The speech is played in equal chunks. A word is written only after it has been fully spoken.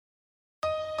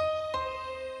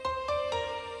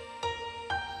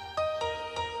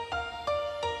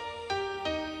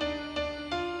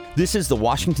This is the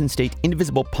Washington State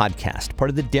Indivisible Podcast, part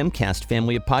of the Demcast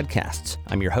family of podcasts.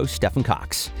 I'm your host, Stephen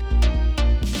Cox.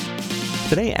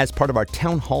 Today, as part of our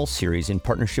Town Hall series in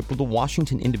partnership with the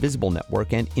Washington Indivisible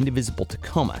Network and Indivisible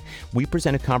Tacoma, we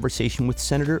present a conversation with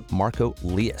Senator Marko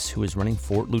Liias, who is running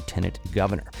for Lieutenant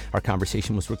Governor. Our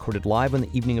conversation was recorded live on the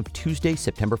evening of Tuesday,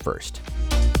 September 1st.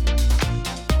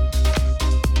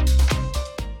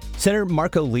 Senator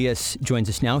Marko Liias joins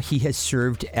us now. He has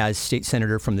served as state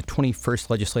senator from the 21st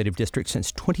Legislative District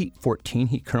since 2014.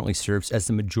 He currently serves as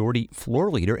the majority floor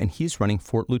leader, and he's running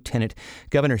for Lieutenant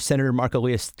Governor. Senator Marko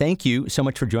Liias, thank you so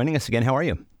much for joining us again. How are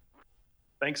you?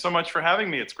 Thanks so much for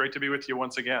having me. It's great to be with you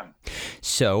once again.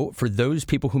 So, for those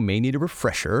people who may need a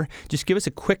refresher, just give us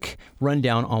a quick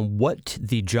rundown on what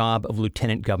the job of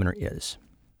Lieutenant Governor is.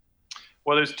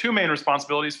 Well, there's two main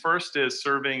responsibilities. First is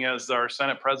serving as our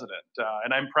Senate president.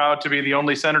 And I'm proud to be the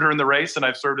only senator in the race, and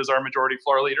I've served as our majority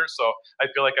floor leader. So I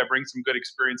feel like I bring some good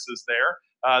experiences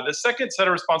there. The second set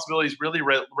of responsibilities really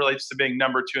relates to being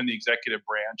number two in the executive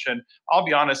branch. And I'll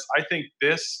be honest, I think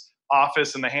this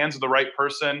office in the hands of the right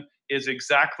person is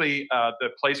exactly the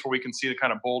place where we can see the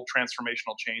kind of bold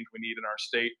transformational change we need in our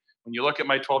state. When you look at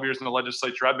my 12 years in the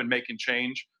legislature, I've been making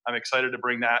change. I'm excited to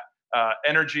bring that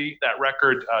energy, that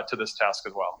record to this task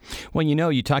as well. Well,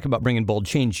 you talk about bringing bold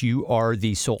change. You are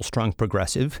the sole strong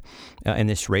progressive in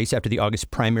this race. After the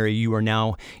August primary, you are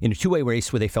now in a two-way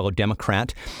race with a fellow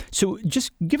Democrat. So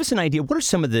just give us an idea. What are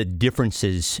some of the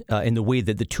differences in the way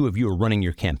that the two of you are running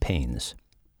your campaigns?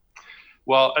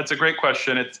 Well, that's a great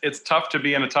question. It's tough to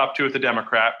be in the top two with a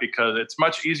Democrat because it's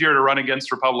much easier to run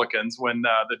against Republicans when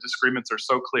the disagreements are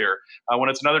so clear. When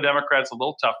it's another Democrat, it's a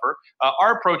little tougher.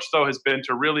 Our approach, though, has been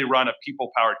to really run a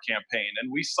people-powered campaign,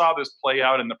 and we saw this play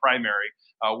out in the primary.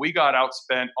 We got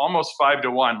outspent almost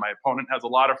 5-1. My opponent has a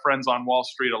lot of friends on Wall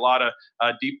Street, a lot of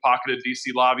deep-pocketed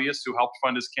D.C. lobbyists who helped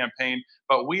fund his campaign.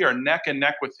 But we are neck and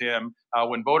neck with him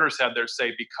when voters had their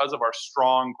say because of our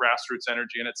strong grassroots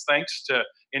energy. And it's thanks to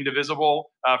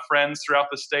Indivisible friends throughout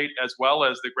the state, as well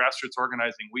as the grassroots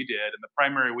organizing we did. In the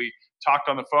primary, we talked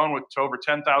on the phone to over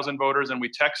 10,000 voters, and we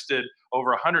texted over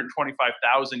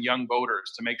 125,000 young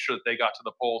voters to make sure that they got to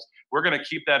the polls. We're going to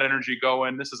keep that energy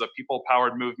going. This is a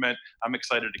people-powered movement. I'm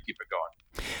excited to keep it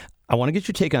going. I want to get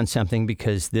your take on something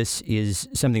because this is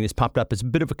something that's popped up as a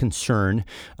bit of a concern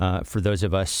for those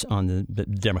of us on the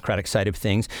Democratic side of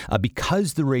things.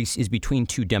 Because the race is between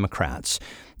two Democrats,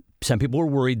 some people are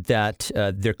worried that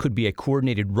there could be a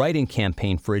coordinated write-in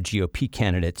campaign for a GOP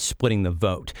candidate splitting the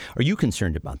vote. Are you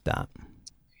concerned about that?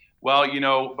 Well,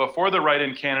 before the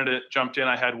write-in candidate jumped in,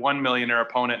 I had one millionaire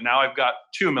opponent. Now I've got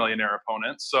 2 millionaire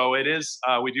opponents. So it is,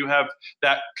 we do have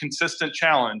that consistent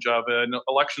challenge of an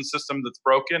election system that's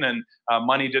broken and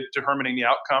money determining the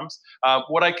outcomes.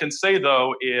 What I can say,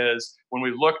 though, is when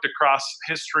we've looked across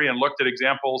history and looked at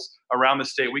examples around the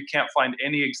state, we can't find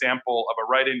any example of a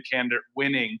write-in candidate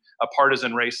winning a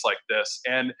partisan race like this.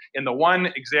 And in the one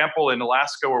example in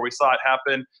Alaska where we saw it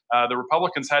happen, the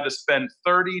Republicans had to spend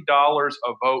 $30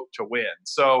 a vote to win.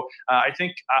 So I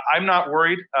think I'm not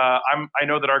worried. I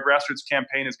know that our grassroots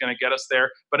campaign is going to get us there,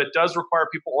 but it does require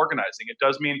people organizing. It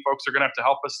does mean folks are going to have to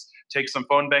help us take some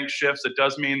phone bank shifts. It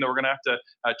does mean that we're going to have to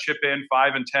chip in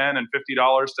 $5 and $10 and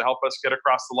 $50 to help us get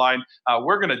across the line.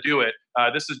 We're going to do it.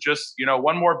 This is just,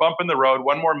 one more bump in the road,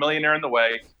 one more millionaire in the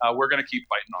way. We're going to keep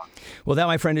fighting on. Well, that,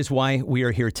 my friend, is why we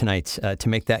are here tonight, to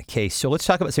make that case. So let's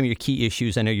talk about some of your key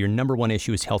issues. I know your number one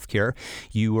issue is health care.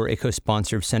 You were a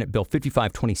co-sponsor of Senate Bill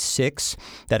 5526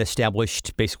 that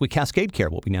established basically Cascade Care,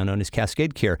 what we now know as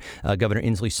Cascade Care. Governor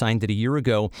Inslee signed it a year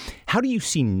ago. How do you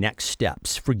see next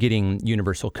steps for getting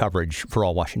universal coverage for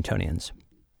all Washingtonians?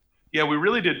 Yeah, we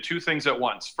really did two things at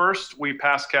once. First, we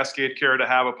passed Cascade Care to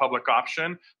have a public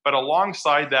option, but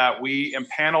alongside that, we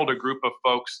empaneled a group of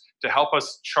folks to help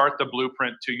us chart the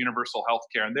blueprint to universal health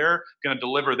care. And they're going to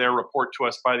deliver their report to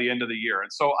us by the end of the year.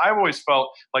 And so I've always felt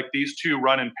like these two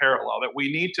run in parallel, that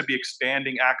we need to be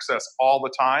expanding access all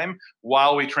the time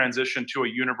while we transition to a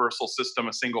universal system,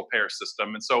 a single payer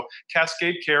system. And so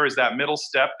Cascade Care is that middle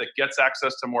step that gets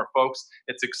access to more folks.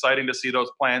 It's exciting to see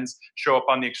those plans show up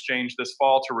on the exchange this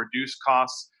fall to reduce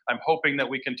costs. I'm hoping that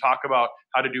we can talk about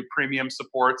how to do premium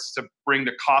supports to bring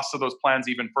the costs of those plans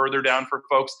even further down for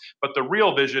folks. But the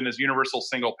real vision is universal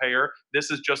single payer.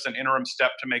 This is just an interim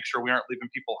step to make sure we aren't leaving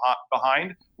people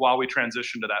behind while we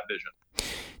transition to that vision.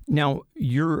 Now,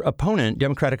 your opponent,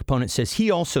 Democratic opponent, says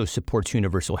he also supports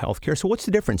universal health care. So what's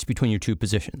the difference between your two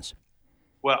positions?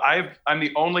 Well, I'm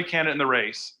the only candidate in the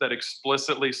race that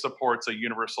explicitly supports a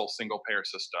universal single payer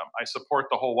system. I support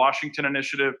the whole Washington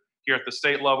initiative here at the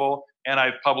state level, and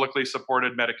I've publicly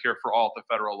supported Medicare for all at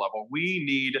the federal level. We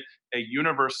need a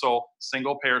universal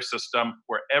single payer system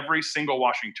where every single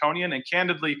Washingtonian and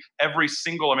candidly every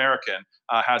single American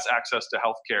has access to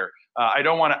health care. I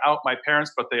don't want to out my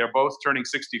parents, but they are both turning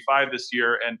 65 this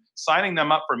year, and signing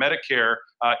them up for Medicare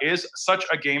is such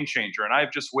a game changer. And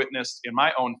I've just witnessed in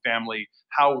my own family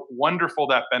how wonderful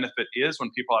that benefit is when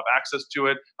people have access to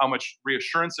it, how much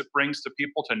reassurance it brings to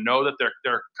people to know that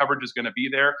their coverage is going to be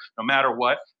there no matter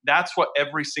what. That's what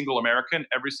every single American,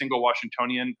 every single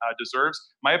Washingtonian deserves.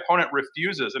 My opponent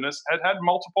refuses, and has had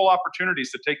multiple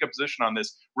opportunities to take a position on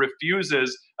this,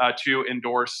 refuses to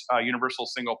endorse universal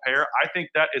single payer. I think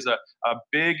that is a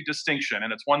big distinction,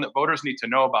 and it's one that voters need to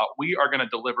know about. We are going to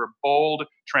deliver bold,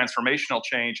 transformational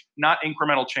change, not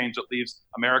incremental change that leaves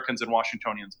Americans and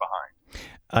Washingtonians behind.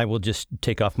 I will just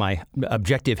take off my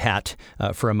objective hat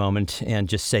for a moment and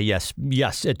just say yes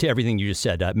to everything you just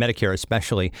said, Medicare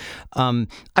especially.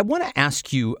 I want to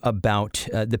ask you about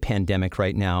the pandemic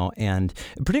right now, and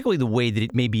particularly the way that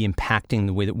it may be impacting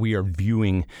the way that we are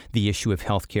viewing the issue of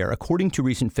healthcare. According to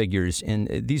recent figures, and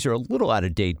these are a little out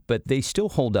of date, but they still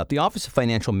hold up, the Office of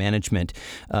Financial Management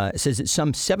says that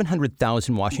some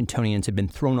 700,000 Washingtonians have been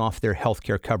thrown off their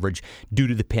healthcare coverage due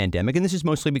to the pandemic, and this is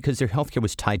mostly because their healthcare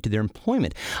was tied to their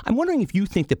employment. I'm wondering if you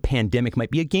think the pandemic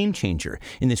might be a game changer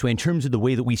in this way, in terms of the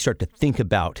way that we start to think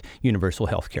about universal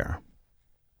health care.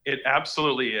 It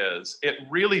absolutely is. It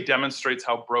really demonstrates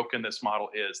how broken this model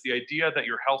is. The idea that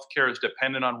your health care is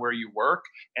dependent on where you work,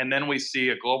 and then we see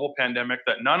a global pandemic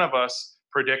that none of us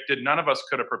predicted, none of us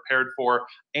could have prepared for,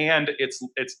 and it's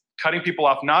cutting people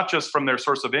off not just from their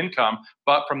source of income,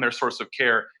 but from their source of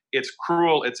care. It's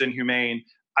cruel, it's inhumane.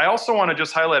 I also want to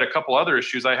just highlight a couple other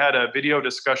issues. I had a video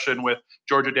discussion with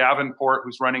Georgia Davenport,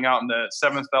 who's running out in the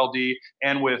 7th LD,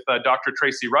 and with Dr.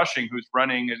 Tracy Rushing, who's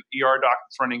running an ER doc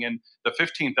that's running in the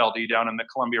 15th LD down in the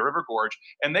Columbia River Gorge.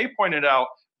 And they pointed out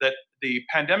that the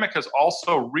pandemic has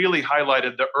also really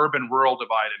highlighted the urban-rural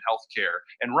divide in healthcare.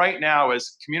 And right now,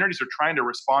 as communities are trying to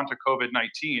respond to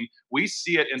COVID-19, we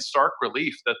see it in stark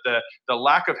relief that the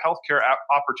lack of healthcare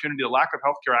opportunity, the lack of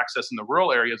healthcare access in the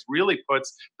rural areas really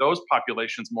puts those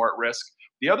populations more at risk.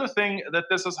 The other thing that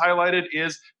this has highlighted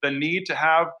is the need to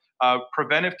have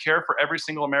preventive care for every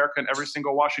single American, every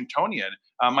single Washingtonian.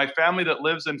 My family that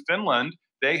lives in Finland,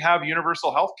 they have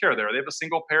universal health care there. They have a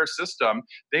single payer system.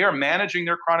 They are managing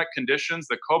their chronic conditions,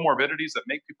 the comorbidities that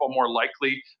make people more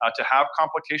likely to have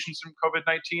complications from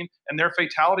COVID-19, and their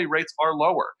fatality rates are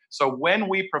lower. So when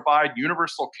we provide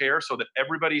universal care so that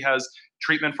everybody has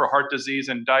treatment for heart disease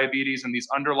and diabetes and these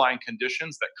underlying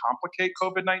conditions that complicate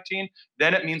COVID-19,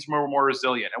 then it means we're more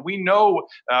resilient. And we know,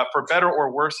 for better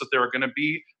or worse, that there are going to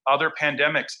be other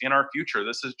pandemics in our future.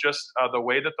 This is just the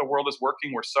way that the world is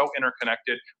working. We're so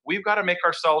interconnected. We've got to make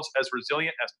ourselves as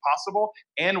resilient as possible,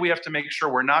 and we have to make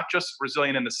sure we're not just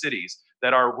resilient in the cities,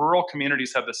 that our rural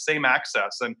communities have the same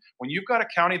access. And when you've got a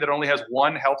county that only has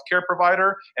one healthcare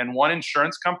provider and one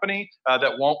insurance company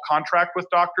that won't contract with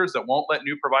doctors, that won't let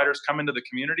new providers come into the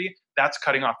community, that's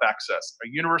cutting off access. A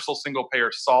universal single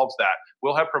payer solves that.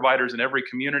 We'll have providers in every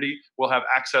community. We'll have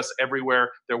access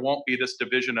everywhere. There won't be this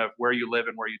division of where you live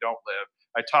and where you don't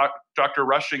live. Dr.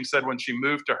 Rushing said when she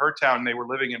moved to her town, they were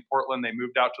living in Portland, they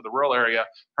moved out to the rural area,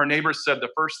 her neighbors said the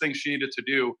first thing she needed to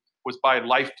do was buy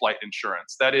life flight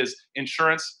insurance. That is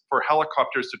insurance for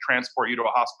helicopters to transport you to a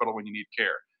hospital when you need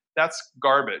care. That's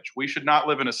garbage. We should not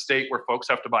live in a state where folks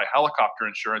have to buy helicopter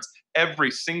insurance. Every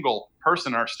single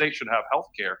person in our state should have health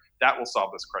care. That will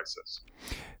solve this crisis.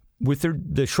 With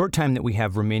the short time that we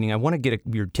have remaining, I want to get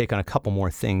your take on a couple more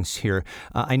things here.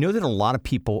 I know that a lot of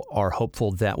people are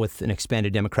hopeful that with an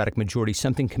expanded Democratic majority,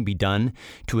 something can be done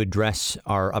to address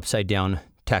our upside-down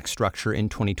tax structure in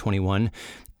 2021.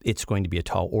 It's going to be a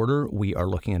tall order. We are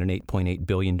looking at an $8.8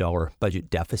 billion budget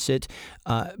deficit.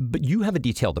 But you have a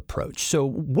detailed approach. So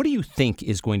what do you think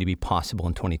is going to be possible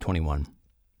in 2021?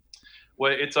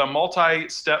 Well, it's a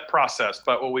multi-step process,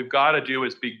 but what we've got to do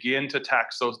is begin to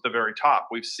tax those at the very top.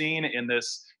 We've seen in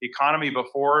this economy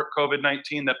before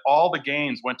COVID-19 that all the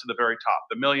gains went to the very top.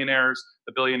 The millionaires,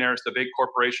 the billionaires, the big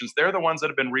corporations, they're the ones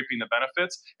that have been reaping the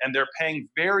benefits, and they're paying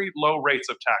very low rates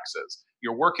of taxes.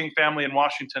 Your working family in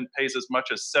Washington pays as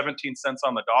much as 17 cents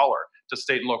on the dollar to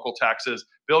state and local taxes.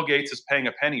 Bill Gates is paying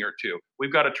a penny or two.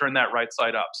 We've got to turn that right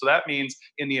side up. So that means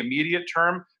in the immediate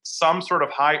term, some sort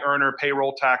of high earner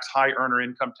payroll tax, high earner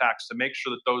income tax to make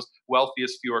sure that those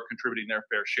wealthiest few are contributing their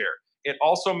fair share. It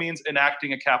also means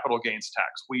enacting a capital gains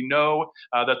tax. We know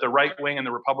that the right wing and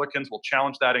the Republicans will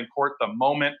challenge that in court the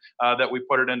moment that we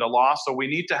put it into law. So we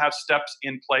need to have steps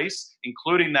in place,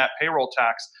 including that payroll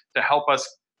tax, to help us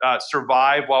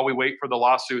survive while we wait for the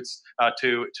lawsuits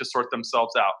to sort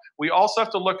themselves out. We also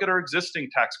have to look at our existing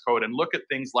tax code and look at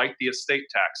things like the estate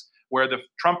tax, where the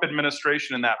Trump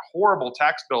administration and that horrible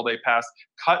tax bill they passed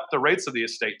cut the rates of the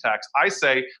estate tax. I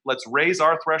say, let's raise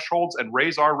our thresholds and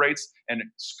raise our rates and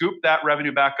scoop that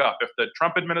revenue back up. If the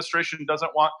Trump administration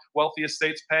doesn't want wealthy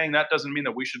estates paying, that doesn't mean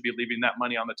that we should be leaving that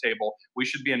money on the table. We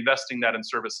should be investing that in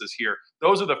services here.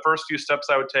 Those are the first few steps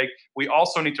I would take. We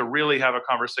also need to really have a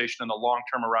conversation in the long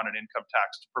term around an income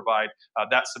tax to provide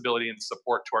that stability and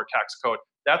support to our tax code.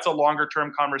 That's a longer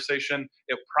term conversation.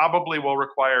 It probably will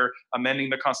require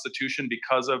amending the Constitution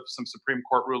because of some Supreme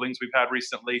Court rulings we've had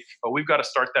recently, but we've got to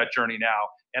start that journey now.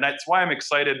 And that's why I'm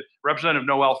excited. Representative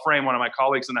Noel Frame, one of my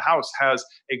colleagues in the House, has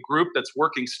a group that's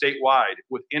working statewide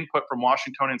with input from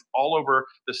Washingtonians all over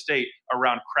the state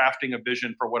around crafting a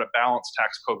vision for what a balanced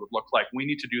tax code would look like. We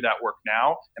need to do that work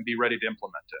now and be ready to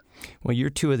implement it. Well, you're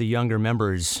two of the younger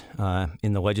members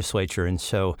in the legislature, and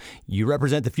so you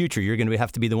represent the future. You're going to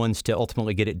have to be the ones to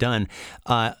ultimately get it done.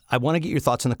 I want to get your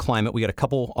thoughts on the climate. We got a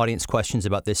couple audience questions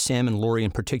about this. Sam and Lori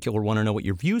in particular want to know what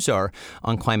your views are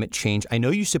on climate change. I know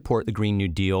you support the Green New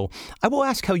Deal. I will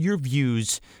ask how your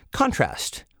views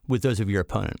contrast with those of your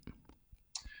opponent.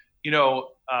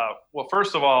 Well,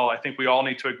 first of all, I think we all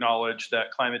need to acknowledge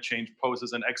that climate change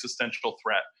poses an existential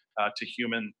threat to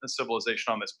human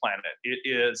civilization on this planet. It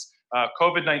is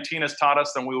COVID-19 has taught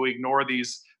us that when we ignore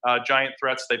these giant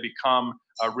threats, they become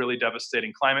really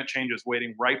devastating. Climate change is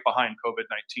waiting right behind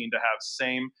COVID-19 to have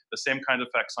the same kind of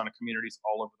effects on communities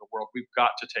all over the world. We've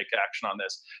got to take action on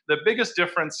this. The biggest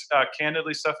difference,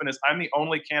 candidly, Stefan, is I'm the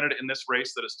only candidate in this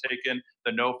race that has taken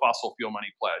the no fossil fuel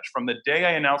money pledge. From the day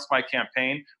I announced my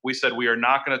campaign, we said we are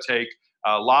not going to take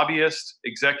lobbyist,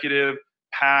 executive,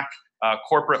 PAC,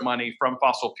 corporate money from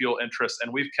fossil fuel interests,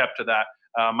 and we've kept to that.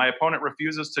 My opponent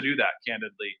refuses to do that,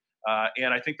 candidly.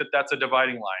 And I think that that's a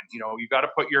dividing line. You got to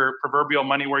put your proverbial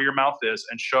money where your mouth is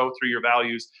and show through your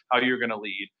values how you're going to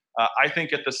lead. I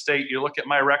think at the state, you look at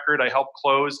my record, I helped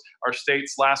close our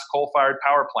state's last coal-fired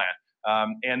power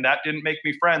plant. And that didn't make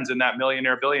me friends in that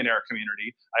millionaire-billionaire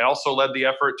community. I also led the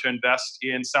effort to invest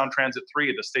in Sound Transit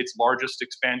 3, the state's largest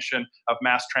expansion of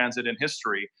mass transit in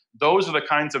history. Those are the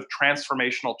kinds of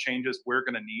transformational changes we're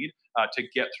going to need to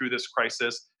get through this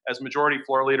crisis. As Majority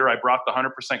Floor Leader, I brought the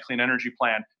 100% Clean Energy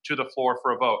Plan to the floor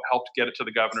for a vote, helped get it to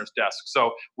the governor's desk.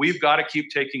 So we've got to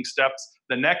keep taking steps.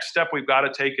 The next step we've got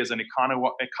to take is an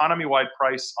economy-wide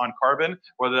price on carbon,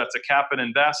 whether that's a cap and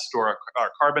invest or a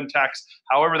carbon tax.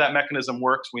 However that mechanism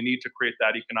works, we need to create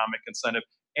that economic incentive.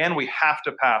 And we have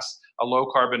to pass a low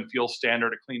carbon fuel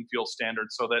standard, a clean fuel standard,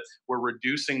 so that we're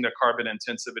reducing the carbon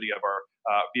intensity of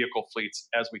our vehicle fleets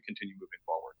as we continue moving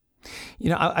forward.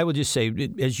 I will just say,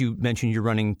 as you mentioned, you're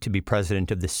running to be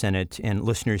president of the Senate, and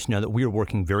listeners know that we are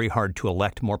working very hard to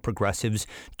elect more progressives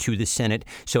to the Senate.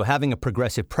 So having a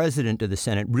progressive president of the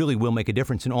Senate really will make a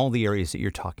difference in all the areas that you're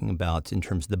talking about in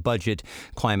terms of the budget,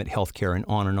 climate, healthcare, and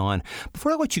on and on.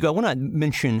 Before I let you go, I want to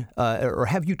mention, or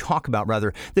have you talk about,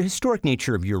 rather, the historic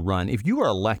nature of your run. If you are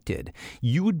elected,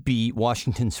 you would be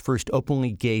Washington's first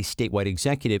openly gay statewide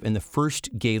executive and the first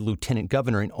gay lieutenant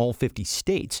governor in all 50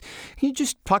 states. Can you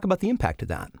just talk about the impact of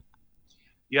that?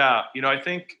 Yeah, I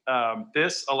think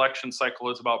this election cycle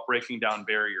is about breaking down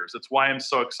barriers. It's why I'm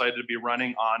so excited to be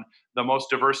running on the most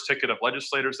diverse ticket of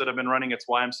legislators that have been running. It's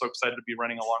why I'm so excited to be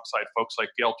running alongside folks like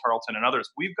Gail Tarleton and others.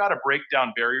 We've got to break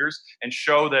down barriers and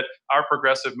show that our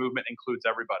progressive movement includes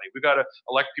everybody. We've got to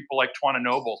elect people like Twana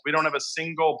Nobles. We don't have a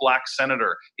single black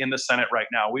senator in the Senate right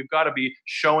now. We've got to be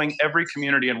showing every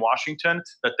community in Washington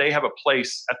that they have a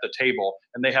place at the table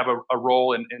and they have a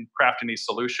role in crafting these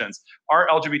solutions. Our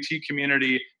LGBT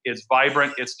community is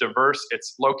vibrant, it's diverse,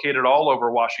 it's located all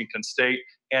over Washington state.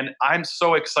 And I'm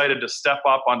so excited to step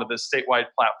up onto this statewide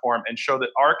platform and show that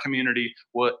our community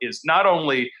is not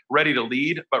only ready to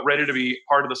lead, but ready to be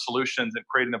part of the solutions and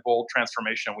creating the bold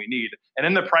transformation we need. And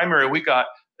in the primary, we got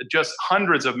just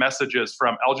hundreds of messages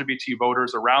from LGBT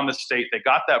voters around the state. They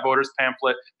got that voters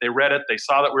pamphlet, they read it, they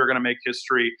saw that we were going to make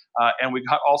history, and we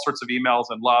got all sorts of emails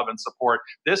and love and support.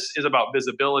 This is about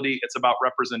visibility, it's about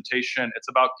representation, it's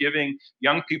about giving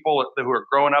young people who are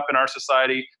growing up in our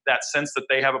society that sense that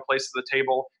they have a place at the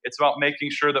table. It's about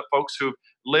making sure that folks who've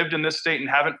lived in this state and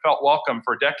haven't felt welcome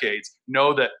for decades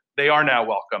know that they are now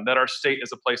welcome, that our state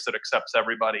is a place that accepts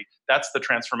everybody. That's the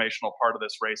transformational part of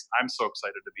this race. I'm so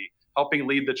excited to be helping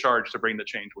lead the charge to bring the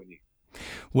change we need.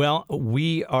 Well,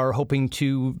 we are hoping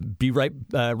to be right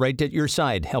at your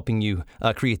side, helping you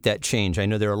create that change. I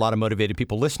know there are a lot of motivated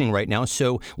people listening right now,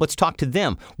 so let's talk to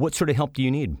them. What sort of help do you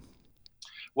need?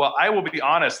 Well, I will be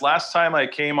honest. Last time I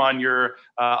came on your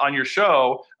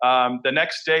show, the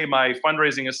next day my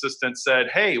fundraising assistant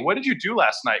said, "Hey, what did you do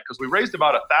last night? Because we raised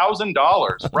about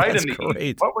 $1,000 right in the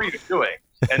evening. What were you doing?"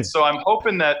 And so I'm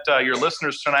hoping that your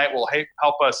listeners tonight will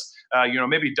help us,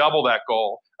 maybe double that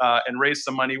goal and raise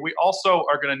some money. We also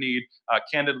are going to need,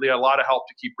 candidly, a lot of help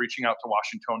to keep reaching out to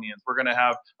Washingtonians. We're going to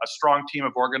have a strong team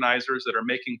of organizers that are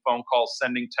making phone calls,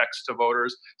 sending texts to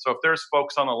voters. So if there's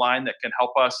folks on the line that can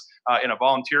help us in a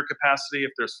volunteer capacity, if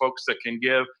there's folks that can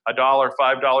give $1,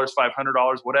 $5,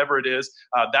 $500, whatever it is,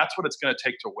 that's what it's going to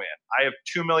take to win. I have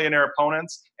 2 millionaire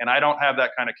opponents, and I don't have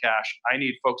that kind of cash. I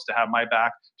need folks to have my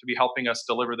back to be helping us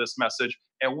deliver this message.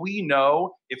 And we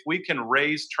know if we can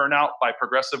raise turnout by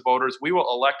progressive voters, we will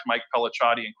elect Mike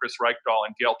Pelliciotti and Chris Reichdahl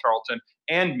and Gail Tarleton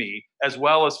and me, as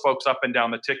well as folks up and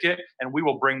down the ticket, and we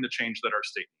will bring the change that our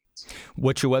state needs.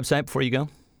 What's your website before you go?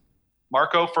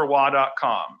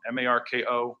 MarkoForWA.com,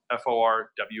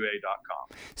 MarkoForWA.com.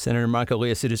 Senator Marko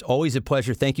Liias, it is always a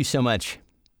pleasure. Thank you so much.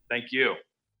 Thank you.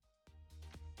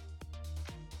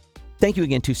 Thank you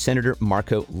again to Senator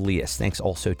Marko Liias. Thanks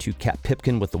also to Kat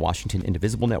Pipkin with the Washington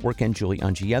Indivisible Network and Julie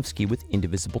Andrzejewski with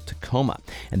Indivisible Tacoma.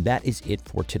 And that is it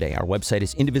for today. Our website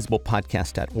is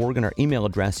indivisiblepodcast.org and our email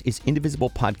address is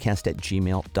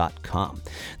indivisiblepodcast@gmail.com.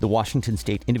 The Washington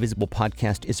State Indivisible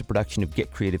Podcast is a production of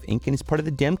Get Creative Inc. and is part of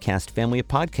the Demcast family of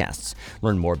podcasts.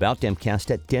 Learn more about Demcast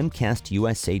at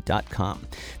demcastusa.com.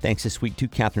 Thanks this week to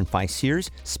Catherine Fye Sears.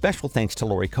 Special thanks to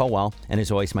Lori Cowell. And as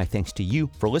always, my thanks to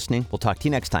you for listening. We'll talk to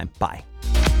you next time. Bye.